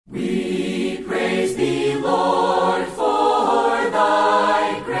Lord, for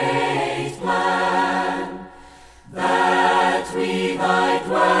thy great plan, that we thy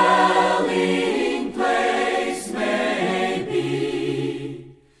dwelling place may be.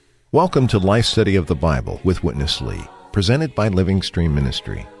 Welcome to Life Study of the Bible with Witness Lee, presented by Living Stream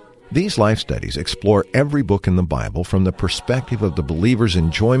Ministry. These life studies explore every book in the Bible from the perspective of the believer's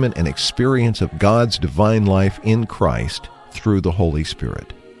enjoyment and experience of God's divine life in Christ through the Holy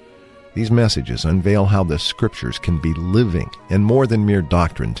Spirit. These messages unveil how the Scriptures can be living and more than mere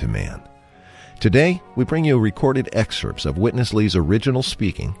doctrine to man. Today, we bring you recorded excerpts of Witness Lee's original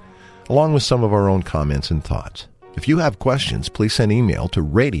speaking, along with some of our own comments and thoughts. If you have questions, please send email to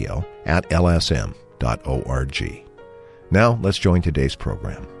radio@lsm.org. Now, let's join today's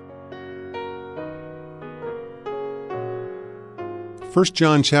program. 1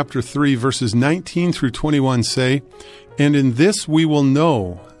 John chapter 3, verses 19 through 21 say, "And in this we will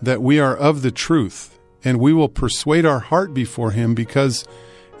know that we are of the truth, and we will persuade our heart before him, because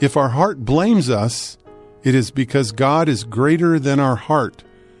if our heart blames us, it is because God is greater than our heart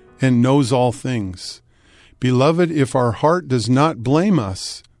and knows all things. Beloved, if our heart does not blame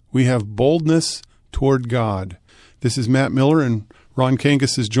us, we have boldness toward God." This is Matt Miller, and Ron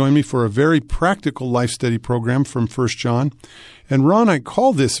Kangas has joined me for a very practical life study program from 1 John. And Ron, I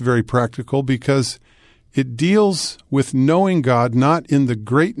call this very practical because it deals with knowing God not in the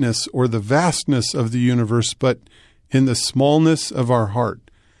greatness or the vastness of the universe, but in the smallness of our heart.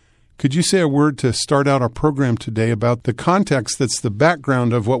 Could you say a word to start out our program today about the context that's the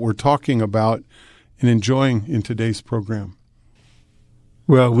background of what we're talking about and enjoying in today's program?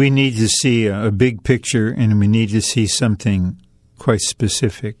 Well, we need to see a big picture, and we need to see something quite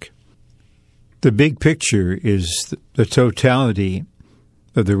specific. The big picture is the totality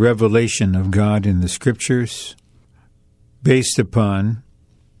of the revelation of God in the Scriptures, based upon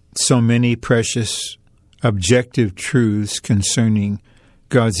so many precious, objective truths concerning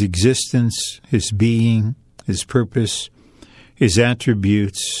God's existence, His being, His purpose, His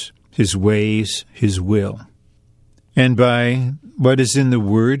attributes, His ways, His will. And by what is in the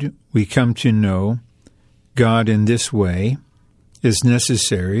Word, we come to know God in this way. Is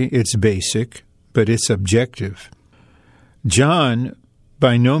necessary, it's basic, but it's objective. John,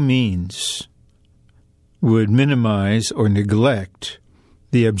 by no means, would minimize or neglect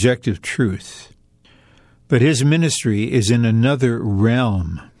the objective truth, but his ministry is in another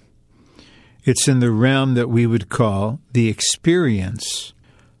realm. It's in the realm that we would call the experience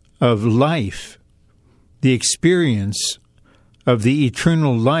of life, the experience of the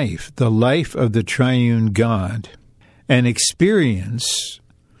eternal life, the life of the triune God. An experience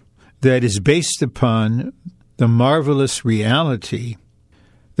that is based upon the marvelous reality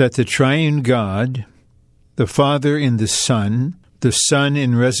that the triune God, the Father in the Son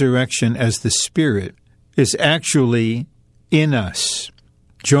in resurrection as the Spirit, is actually in us,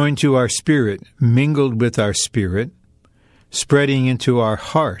 joined to our spirit, mingled with our spirit, spreading into our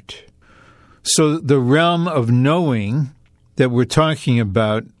heart. So the realm of knowing that we're talking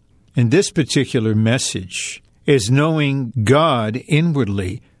about in this particular message is knowing God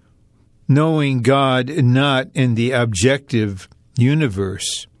inwardly, knowing God not in the objective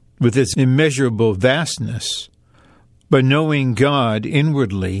universe with its immeasurable vastness, but knowing God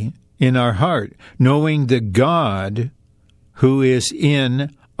inwardly in our heart, knowing the God who is in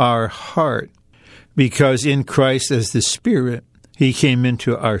our heart, because in Christ as the Spirit, He came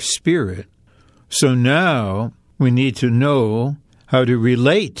into our spirit. So now we need to know how to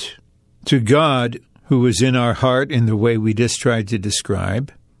relate to God who is in our heart in the way we just tried to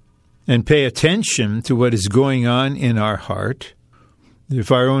describe, and pay attention to what is going on in our heart.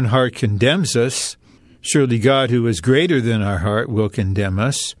 If our own heart condemns us, surely God who is greater than our heart will condemn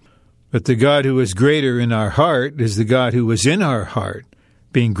us. But the God who is greater in our heart is the God who is in our heart,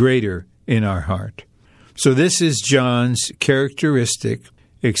 being greater in our heart. So this is John's characteristic,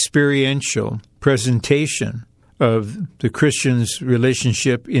 experiential presentation of the Christian's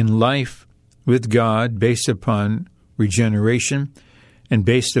relationship in life with God based upon regeneration and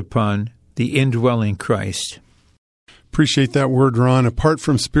based upon the indwelling Christ. Appreciate that word, Ron. Apart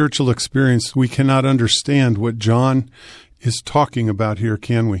from spiritual experience, we cannot understand what John is talking about here,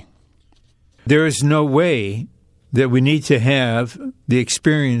 can we? There is no way that we need to have the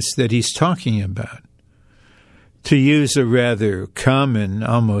experience that he's talking about. To use a rather common,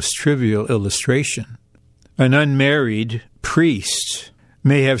 almost trivial illustration, an unmarried priest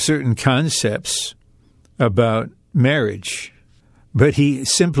may have certain concepts about marriage, but he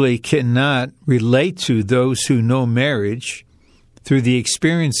simply cannot relate to those who know marriage through the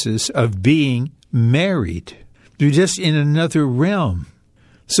experiences of being married. They're just in another realm.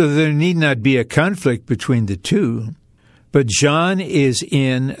 So there need not be a conflict between the two. But John is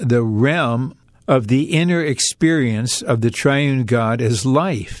in the realm of the inner experience of the triune God as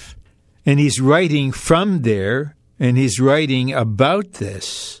life. And he's writing from there, and he's writing about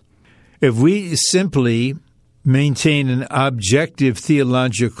this. If we simply maintain an objective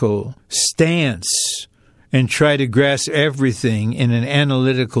theological stance and try to grasp everything in an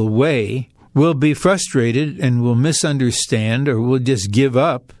analytical way, we'll be frustrated and we'll misunderstand or we'll just give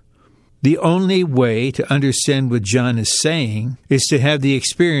up. The only way to understand what John is saying is to have the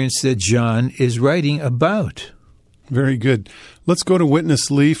experience that John is writing about. Very good. Let's go to Witness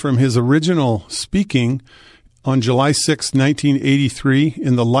Lee from his original speaking on July 6, 1983,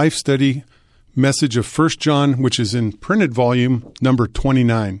 in the Life Study message of 1 John, which is in printed volume number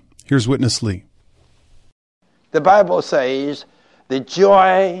 29. Here's Witness Lee. The Bible says, the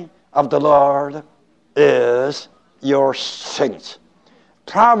joy of the Lord is your strength.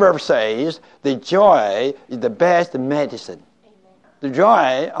 Proverbs says, the joy is the best medicine. The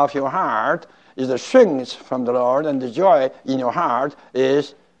joy of your heart is the strength from the Lord, and the joy in your heart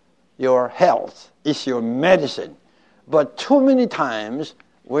is your health, is your medicine. But too many times,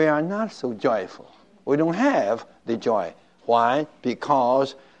 we are not so joyful. We don't have the joy. Why?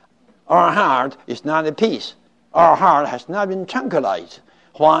 Because our heart is not at peace. Our heart has not been tranquilized.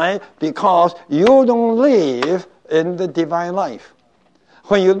 Why? Because you don't live in the divine life.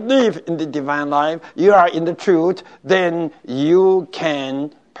 When you live in the divine life, you are in the truth, then you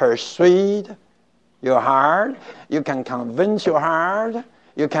can persuade your heart, you can convince your heart,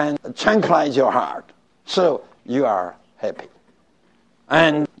 you can tranquilize your heart. So you are happy.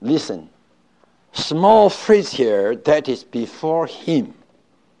 And listen, small phrase here, that is before him.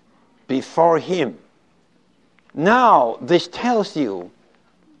 Before him. Now, this tells you,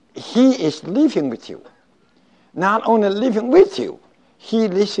 he is living with you. Not only living with you, he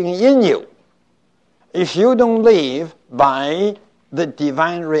is living in you. If you don't live by the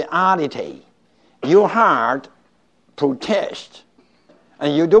divine reality, your heart protests,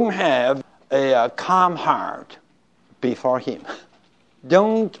 and you don't have a calm heart before him.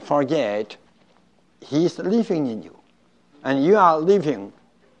 Don't forget, he's living in you, and you are living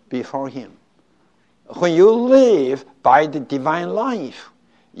before him. When you live by the divine life,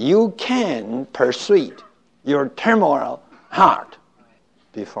 you can persuade your turmoil heart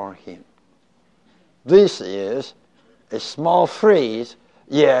before him. This is a small phrase,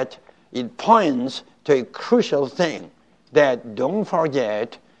 yet it points to a crucial thing, that don't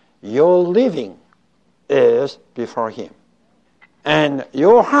forget your living is before him. And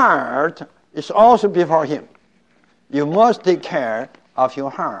your heart is also before him. You must take care of your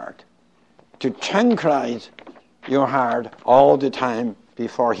heart, to tranquilize your heart all the time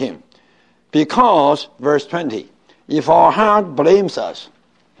before him. Because, verse 20, if our heart blames us,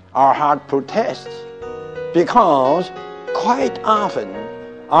 our heart protests. Because quite often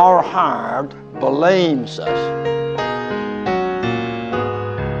our heart blames us.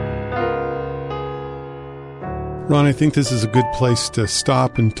 Ron, I think this is a good place to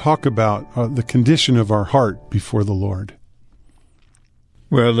stop and talk about the condition of our heart before the Lord.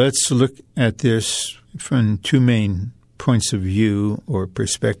 Well, let's look at this from two main points of view or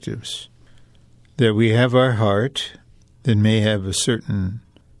perspectives. That we have our heart that may have a certain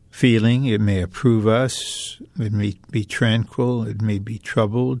feeling. It may approve us. It may be tranquil. It may be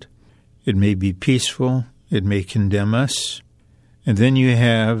troubled. It may be peaceful. It may condemn us. And then you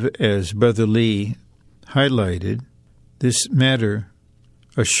have, as Brother Lee highlighted, this matter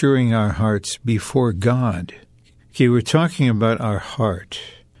assuring our hearts before God. Okay, we're talking about our heart.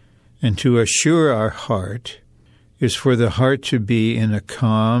 And to assure our heart is for the heart to be in a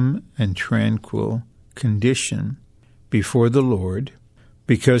calm and tranquil condition before the Lord,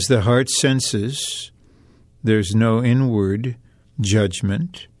 because the heart senses there's no inward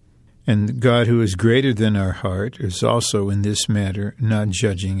judgment, and God, who is greater than our heart, is also in this matter not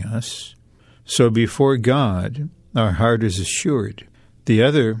judging us. So before God, our heart is assured. The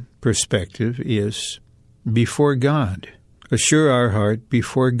other perspective is before God. Assure our heart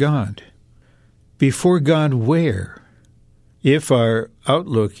before God. Before God where? If our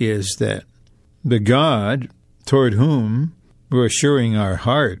outlook is that the God toward whom we're assuring our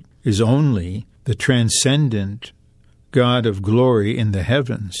heart is only the transcendent God of glory in the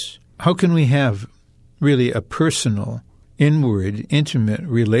heavens, how can we have really a personal, inward, intimate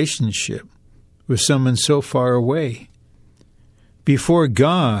relationship with someone so far away? Before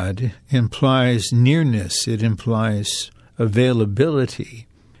God implies nearness, it implies availability,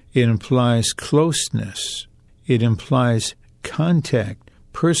 it implies closeness, it implies contact,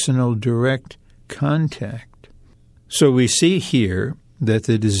 personal, direct contact. So we see here that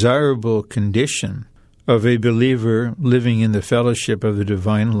the desirable condition of a believer living in the fellowship of the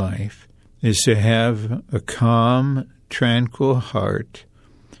divine life is to have a calm, tranquil heart,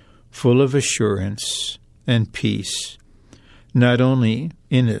 full of assurance and peace, not only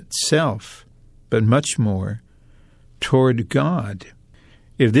in itself, but much more toward God.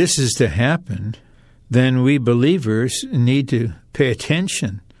 If this is to happen, then we believers need to pay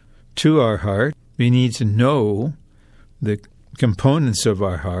attention to our heart. We need to know the components of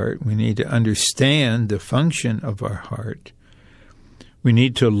our heart. We need to understand the function of our heart. We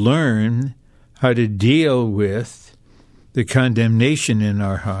need to learn how to deal with the condemnation in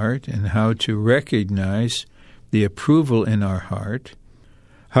our heart and how to recognize the approval in our heart,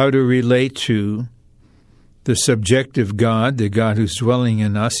 how to relate to the subjective God, the God who's dwelling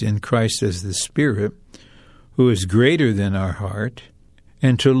in us in Christ as the Spirit, who is greater than our heart,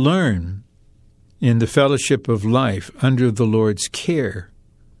 and to learn in the fellowship of life under the Lord's care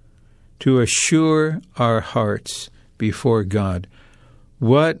to assure our hearts before God.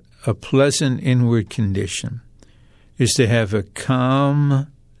 What a pleasant inward condition is to have a calm,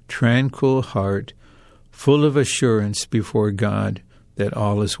 tranquil heart full of assurance before God that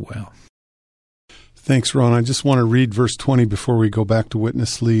all is well. Thanks, Ron. I just want to read verse 20 before we go back to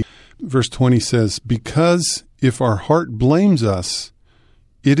Witness Lee. Verse 20 says, "Because if our heart blames us,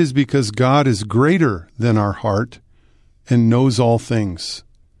 it is because God is greater than our heart and knows all things."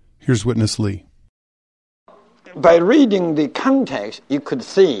 Here's Witness Lee. By reading the context, you could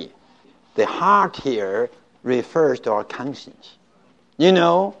see the heart here refers to our conscience. You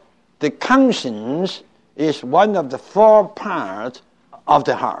know, the conscience is one of the four parts of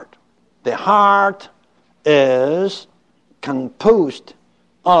the heart. The heart is composed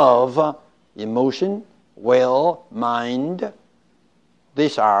of emotion, will, mind.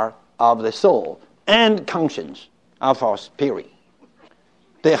 These are of the soul, and conscience of our spirit.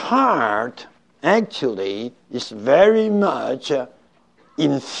 The heart actually is very much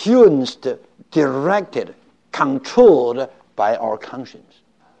influenced, directed, controlled by our conscience.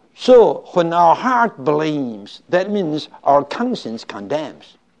 So when our heart blames, that means our conscience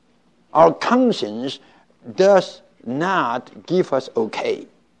condemns. Our conscience does not give us okay.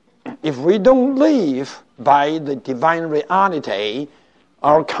 If we don't live by the divine reality,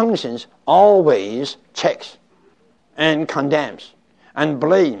 our conscience always checks and condemns and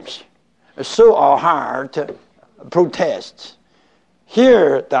blames. So our heart protests.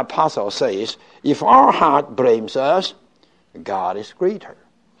 Here the apostle says, if our heart blames us, God is greater.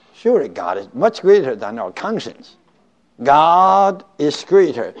 Surely God is much greater than our conscience. God is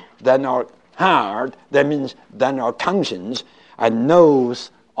greater than our heart, that means than our conscience, and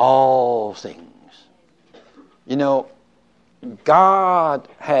knows all things. You know, God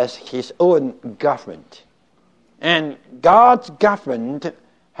has His own government. And God's government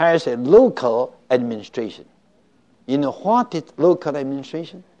has a local administration. You know what is local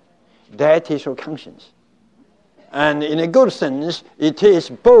administration? That is your conscience. And in a good sense, it is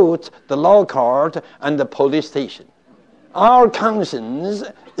both the law court and the police station. Our conscience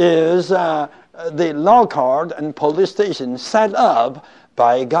is the law court and police station set up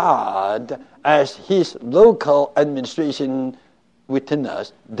by God as His local administration within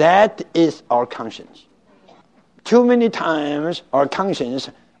us. That is our conscience. Too many times our conscience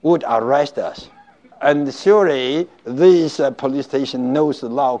would arrest us. And surely this police station knows the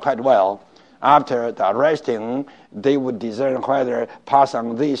law quite well. After the arresting, they would discern whether pass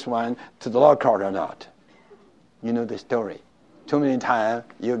on this one to the law court or not. You know the story. Too many times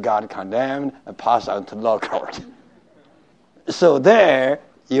you got condemned and passed on to the law court. So there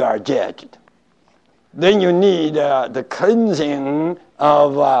you are judged. Then you need the cleansing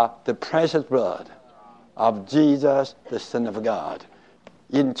of the precious blood of Jesus, the Son of God.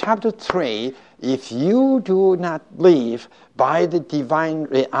 In chapter 3, if you do not live by the divine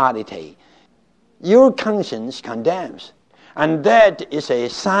reality, your conscience condemns. And that is a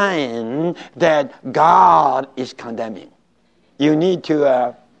sign that God is condemning. You need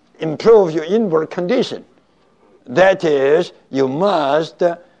to improve your inward condition. That is, you must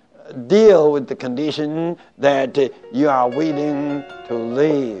deal with the condition that you are willing to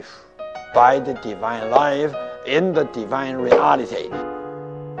live by the divine life in the divine reality.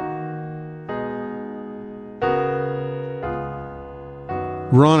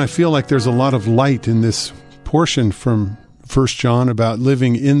 Ron, I feel like there's a lot of light in this portion from 1 John about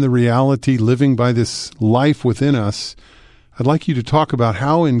living in the reality, living by this life within us. I'd like you to talk about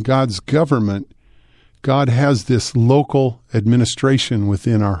how in God's government, God has this local administration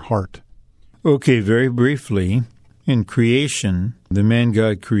within our heart. Okay, very briefly, in creation, the man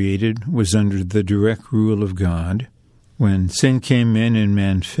God created was under the direct rule of God. When sin came in and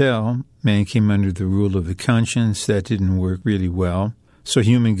man fell, man came under the rule of the conscience. That didn't work really well. So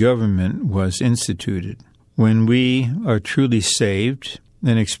human government was instituted. When we are truly saved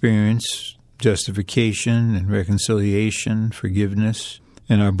and experience justification and reconciliation, forgiveness,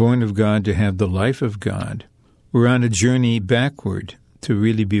 and are born of God to have the life of God, we're on a journey backward to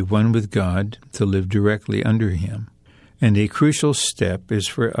really be one with God, to live directly under Him. And a crucial step is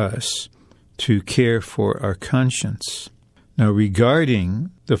for us to care for our conscience. Now, regarding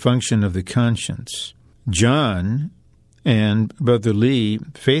the function of the conscience, John and Brother Lee,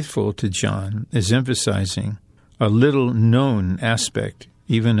 faithful to John, is emphasizing a little-known aspect,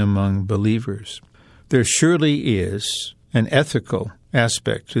 even among believers. There surely is an ethical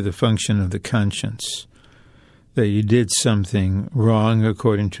aspect to the function of the conscience, that you did something wrong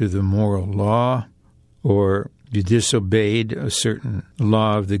according to the moral law, or you disobeyed a certain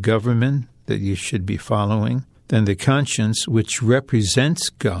law of the government that you should be following, then the conscience, which represents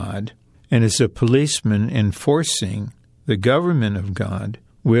God and is a policeman enforcing the government of God,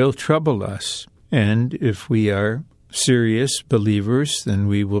 will trouble us. And if we are serious believers, then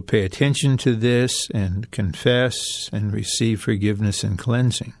we will pay attention to this and confess and receive forgiveness and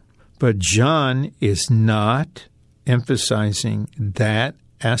cleansing. But John is not emphasizing that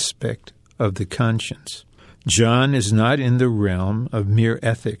aspect of the conscience. John is not in the realm of mere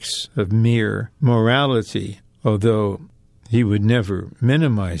ethics, of mere morality, although he would never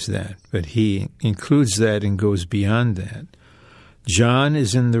minimize that, but he includes that and goes beyond that. John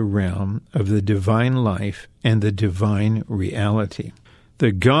is in the realm of the divine life and the divine reality.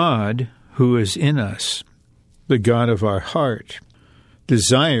 The God who is in us, the God of our heart,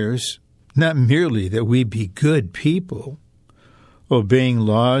 desires not merely that we be good people, obeying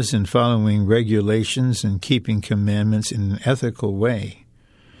laws and following regulations and keeping commandments in an ethical way.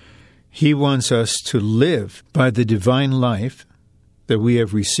 He wants us to live by the divine life that we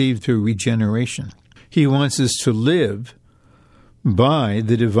have received through regeneration. He wants us to live by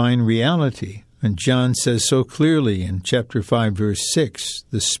the divine reality. And John says so clearly in chapter 5, verse 6,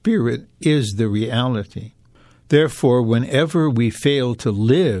 the Spirit is the reality. Therefore, whenever we fail to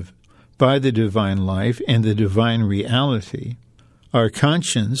live by the divine life and the divine reality, our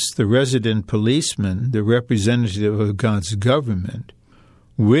conscience, the resident policeman, the representative of God's government,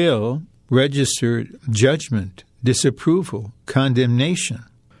 will register judgment, disapproval, condemnation.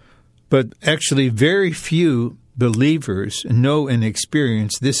 But actually, very few believers know and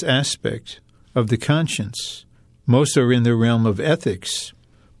experience this aspect of the conscience. Most are in the realm of ethics.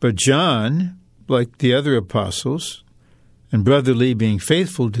 But John, like the other apostles, and Brother Lee being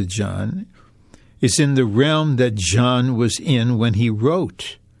faithful to John, is in the realm that John was in when he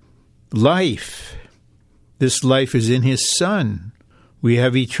wrote. Life. This life is in his Son. We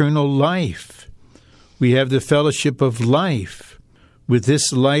have eternal life. We have the fellowship of life. With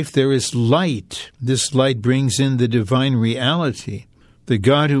this life there is light. This light brings in the divine reality. The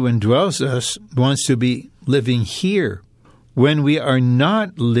God who indwells us wants to be living here. When we are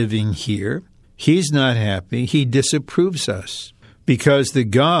not living here, He's not happy. He disapproves us. Because the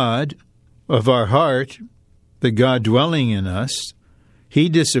God of our heart, the God dwelling in us, He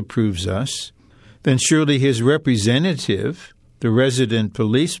disapproves us, then surely His representative, the resident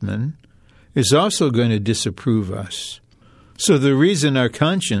policeman, is also going to disapprove us. So the reason our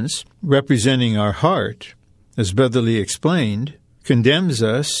conscience, representing our heart, as Brother Lee explained, condemns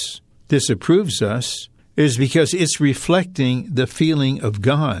us, disapproves us, is because it's reflecting the feeling of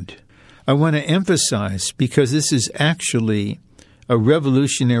God. I want to emphasize, because this is actually a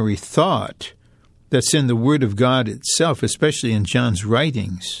revolutionary thought that's in the Word of God itself, especially in John's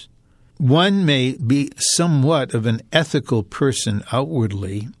writings. One may be somewhat of an ethical person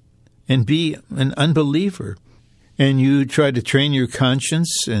outwardly and be an unbeliever, and you try to train your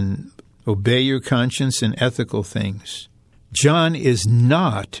conscience and obey your conscience in ethical things. John is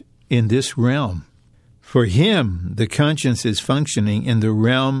not in this realm. For him, the conscience is functioning in the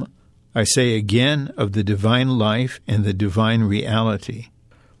realm, I say again, of the divine life and the divine reality.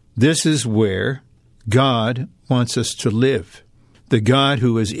 This is where God wants us to live. The God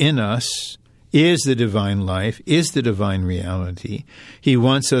who is in us is the divine life, is the divine reality. He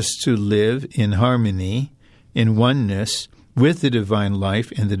wants us to live in harmony, in oneness with the divine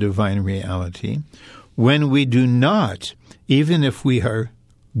life and the divine reality. When we do not, even if we are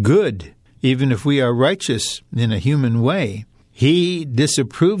good, even if we are righteous in a human way, He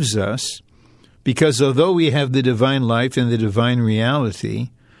disapproves us, because although we have the divine life and the divine reality,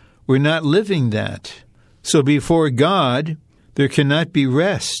 we're not living that. So before God, there cannot be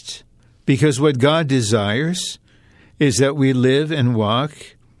rest, because what God desires is that we live and walk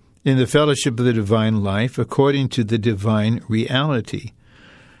in the fellowship of the divine life according to the divine reality.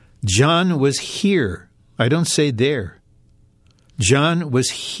 John was here. I don't say there. John was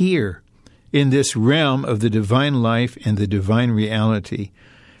here in this realm of the divine life and the divine reality.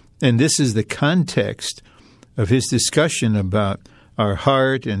 And this is the context of his discussion about our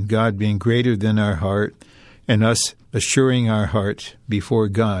heart and God being greater than our heart and us assuring our heart before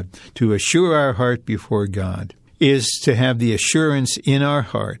God. To assure our heart before God is to have the assurance in our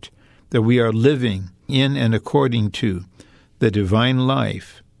heart that we are living in and according to the divine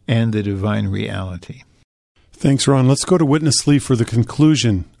life and the divine reality. Thanks, Ron. Let's go to Witness Lee for the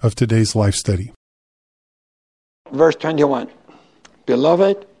conclusion of today's life study. Verse 21.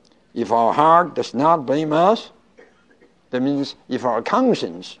 Beloved, if our heart does not blame us, that means if our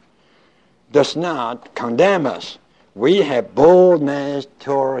conscience does not condemn us, we have boldness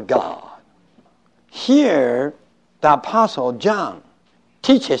toward God. Here, the Apostle John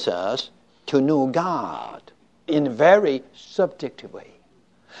teaches us to know God in a very subjective way.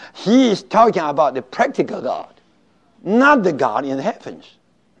 He is talking about the practical God, not the God in the heavens.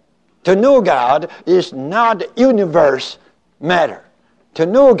 To know God is not a universe matter. To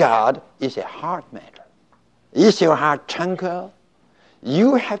know God is a heart matter. Is your heart tranquil?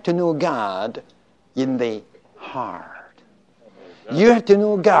 You have to know God in the heart. You have to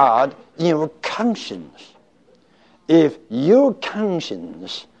know God in your conscience. If your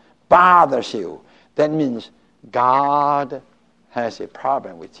conscience bothers you, that means God has a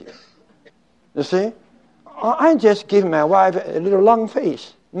problem with you. You see? I just give my wife a little long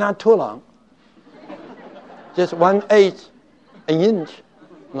face, not too long. Just 1/8 an inch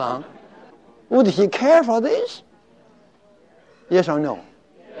long. Would he care for this? Yes or no?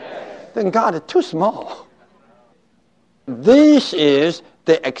 Yes. Then God is too small. This is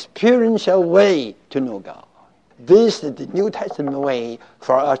the experiential way to know God. This is the New Testament way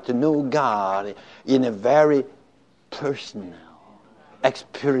for us to know God in a very personal,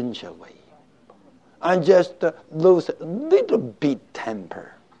 experiential way. I just lose a little bit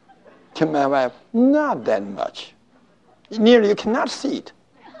temper to my wife, not that much. Nearly you cannot see it.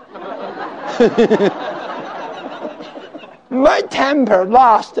 My temper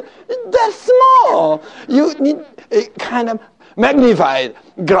lost that small. You need a kind of magnified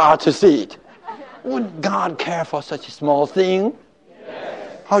God to see it. Would God care for such a small thing?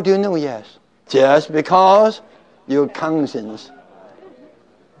 Yes. How do you know yes? Just because your conscience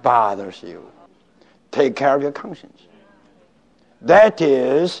bothers you. Take care of your conscience. That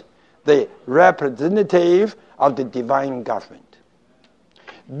is the representative of the divine government.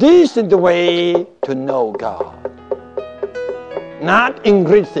 This is the way to know God. Not in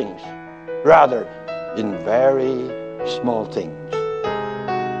great things, rather in very small things.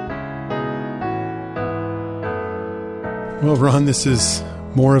 Well, Ron, this is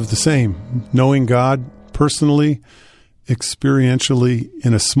more of the same. Knowing God personally, experientially,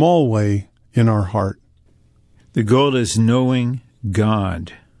 in a small way in our heart. The goal is knowing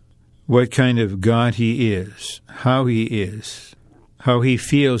God, what kind of God He is, how He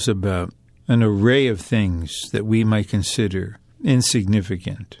feels about an array of things that we might consider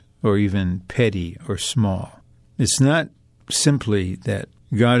insignificant or even petty or small. It's not simply that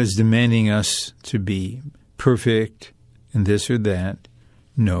God is demanding us to be perfect in this or that.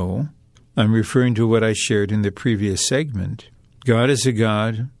 No, I'm referring to what I shared in the previous segment. God is a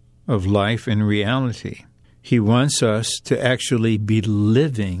God of life and reality. He wants us to actually be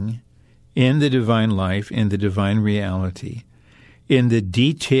living in the divine life, in the divine reality, in the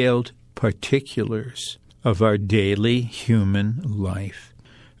detailed particulars of our daily human life.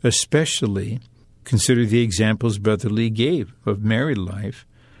 Especially, consider the examples Brother Lee gave of married life,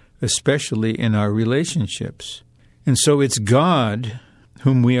 especially in our relationships. And so it's God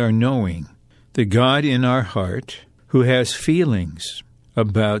whom we are knowing, the God in our heart who has feelings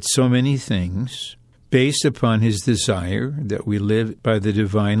about so many things based upon His desire that we live by the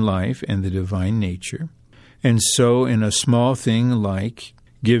divine life and the divine nature. And so in a small thing like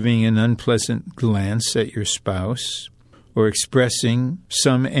giving an unpleasant glance at your spouse or expressing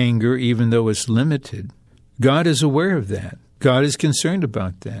some anger even though it's limited, God is aware of that. God is concerned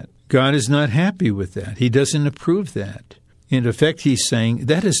about that. God is not happy with that. He doesn't approve that. In effect, He's saying,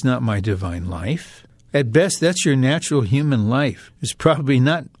 that is not my divine life. At best, that's your natural human life. It's probably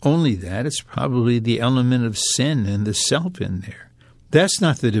not only that, it's probably the element of sin and the self in there. That's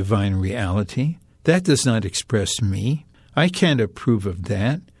not the divine reality. That does not express me. I can't approve of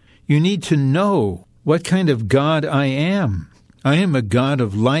that. You need to know what kind of God I am. I am a God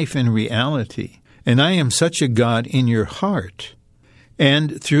of life and reality, and I am such a God in your heart.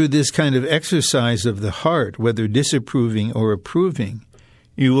 And through this kind of exercise of the heart, whether disapproving or approving,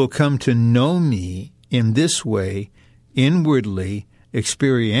 You will come to know me in this way, inwardly,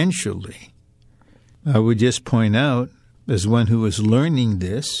 experientially. I would just point out, as one who is learning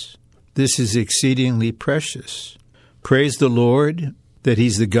this is exceedingly precious. Praise the Lord that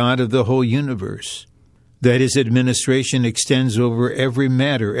He's the God of the whole universe, that His administration extends over every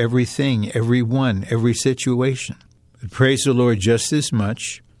matter, everything, everyone, every situation. But praise the Lord just as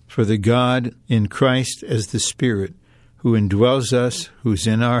much for the God in Christ as the Spirit, who indwells us, who's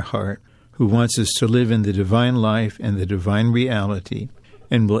in our heart, who wants us to live in the divine life and the divine reality,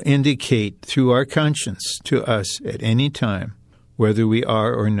 and will indicate through our conscience to us at any time whether we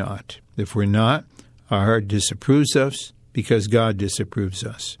are or not. If we're not, our heart disapproves us because God disapproves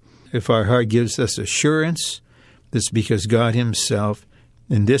us. If our heart gives us assurance, that's because God Himself,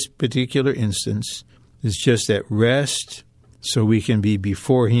 in this particular instance, is just at rest, so we can be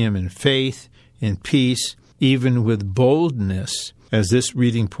before Him in faith, in peace, even with boldness, as this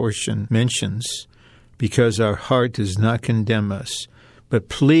reading portion mentions, because our heart does not condemn us. But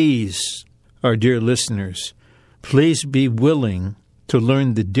please, our dear listeners, please be willing to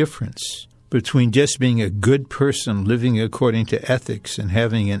learn the difference between just being a good person living according to ethics and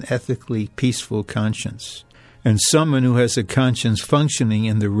having an ethically peaceful conscience, and someone who has a conscience functioning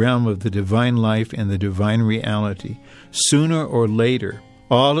in the realm of the divine life and the divine reality. Sooner or later,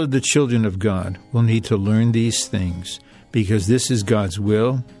 all of the children of God will need to learn these things, because this is God's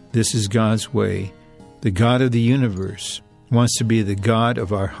will, this is God's way. The God of the universe wants to be the God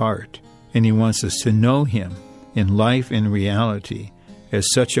of our heart, and He wants us to know Him in life and reality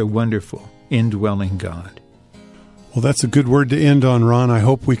as such a wonderful, indwelling God. Well, that's a good word to end on, Ron. I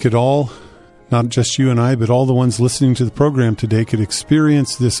hope we could all, not just you and I, but all the ones listening to the program today, could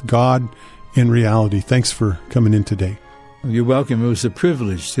experience this God in reality. Thanks for coming in today. You're welcome. It was a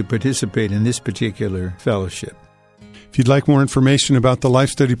privilege to participate in this particular fellowship. If you'd like more information about the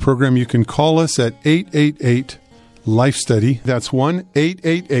Life Study program, you can call us at 888-LIFE-STUDY. That's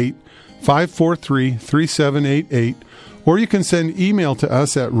 1-888-543-3788. Or you can send email to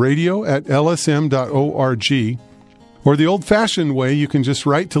us at radio@lsm.org. Or the old-fashioned way, you can just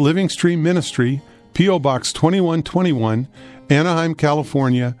write to Living Stream Ministry, P.O. Box 2121, Anaheim,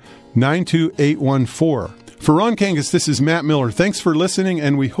 California, 92814. For Ron Kangas, this is Matt Miller. Thanks for listening,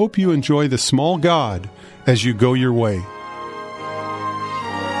 and we hope you enjoy the small God as you go your way.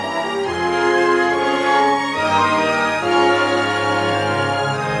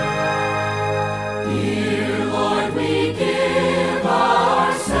 Dear Lord, we give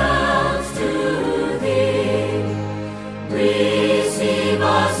ourselves to Thee. Receive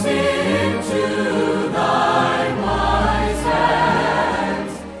us into Thy wise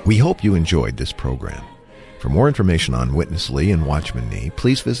hands. We hope you enjoyed this program. For more information on Witness Lee and Watchman Nee,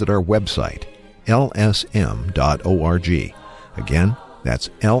 please visit our website, lsm.org. Again, that's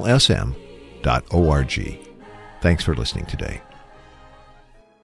lsm.org. Thanks for listening today.